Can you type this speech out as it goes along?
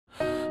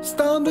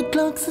Stop the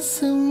clocks,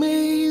 it's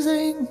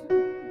amazing.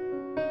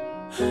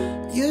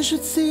 You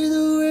should see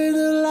the way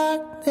the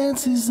light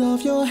dances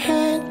off your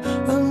head.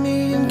 A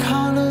million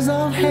colors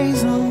of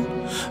hazel,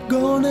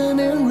 golden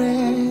and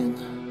red.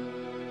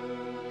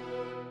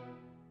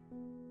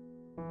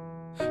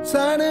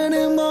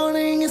 Saturday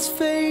morning is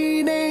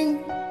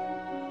fading.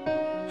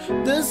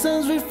 The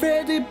sun's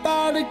reflected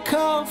by the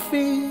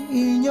coffee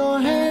in your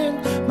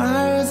hand.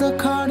 My eyes are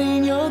caught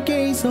in your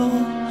gaze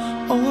all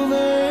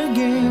over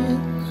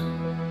again.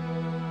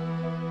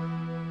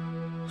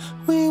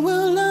 We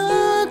were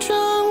lost,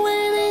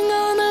 waiting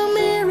on a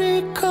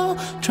miracle.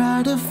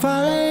 Try to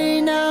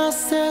find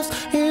ourselves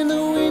in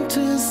the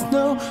winter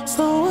snow.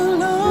 So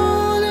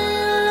alone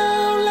and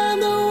alone, like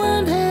the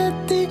world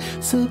had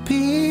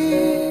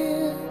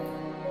disappeared.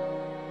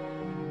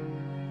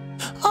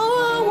 Oh,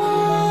 I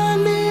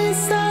want this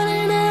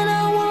silent and I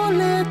won't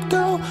let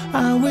go.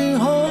 I will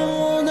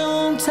hold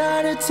on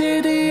tighter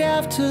till the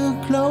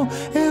afterglow.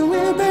 And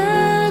we're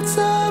birds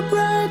so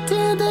bright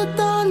till the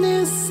dawn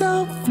is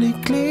softly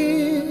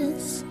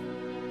clears.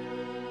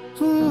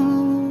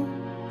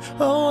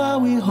 Oh, I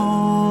will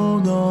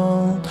hold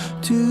on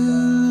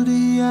to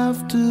the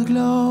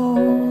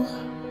afterglow.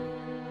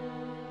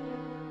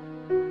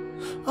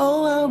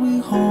 Oh, I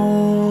will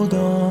hold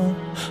on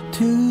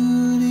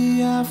to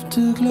the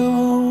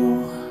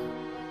afterglow.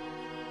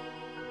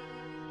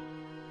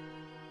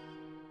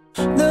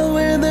 The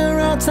weather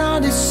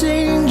outside is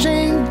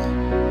changing.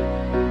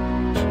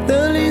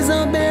 The leaves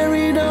are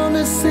buried on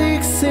the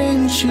 6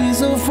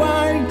 inches of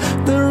white.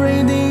 The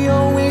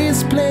radio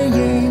is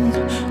playing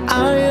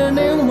iron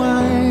and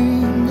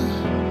wine.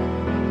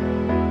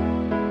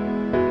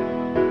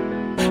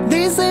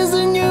 This is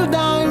a new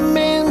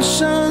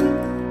dimension.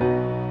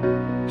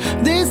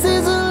 This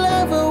is a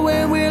level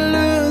where we're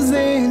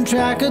losing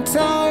track of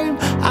time.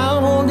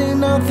 I'm holding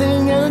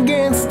nothing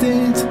against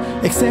it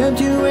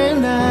except you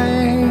and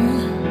I.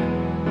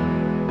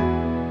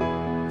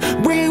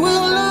 We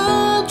will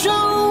launch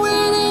on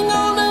waiting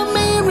on a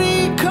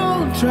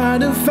miracle. Try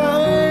to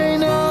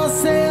find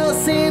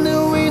ourselves in the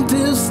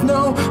winter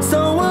snow. So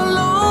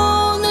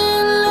alone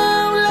and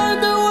loud, like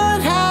the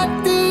world had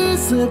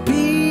disappeared.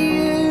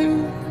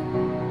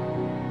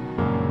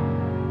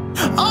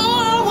 Oh,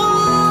 I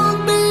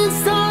won't be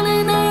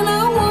silent and I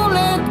won't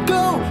let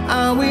go. I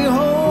will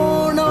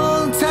hold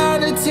on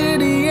tighter till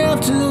the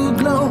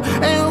afterglow.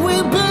 And we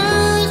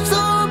burn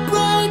so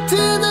bright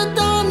till the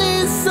dawn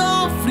is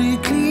softly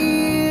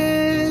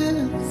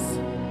clears.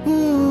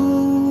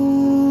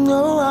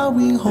 Oh, I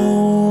will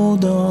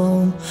hold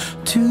on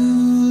to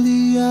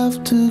the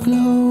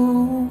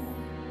afterglow.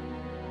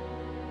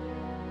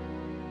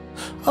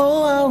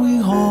 Oh, I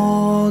will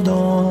hold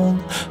on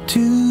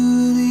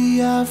to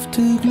the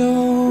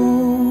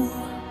afterglow.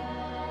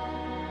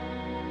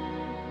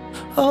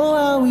 Oh,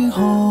 I will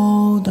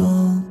hold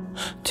on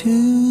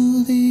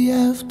to the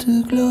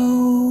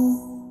afterglow.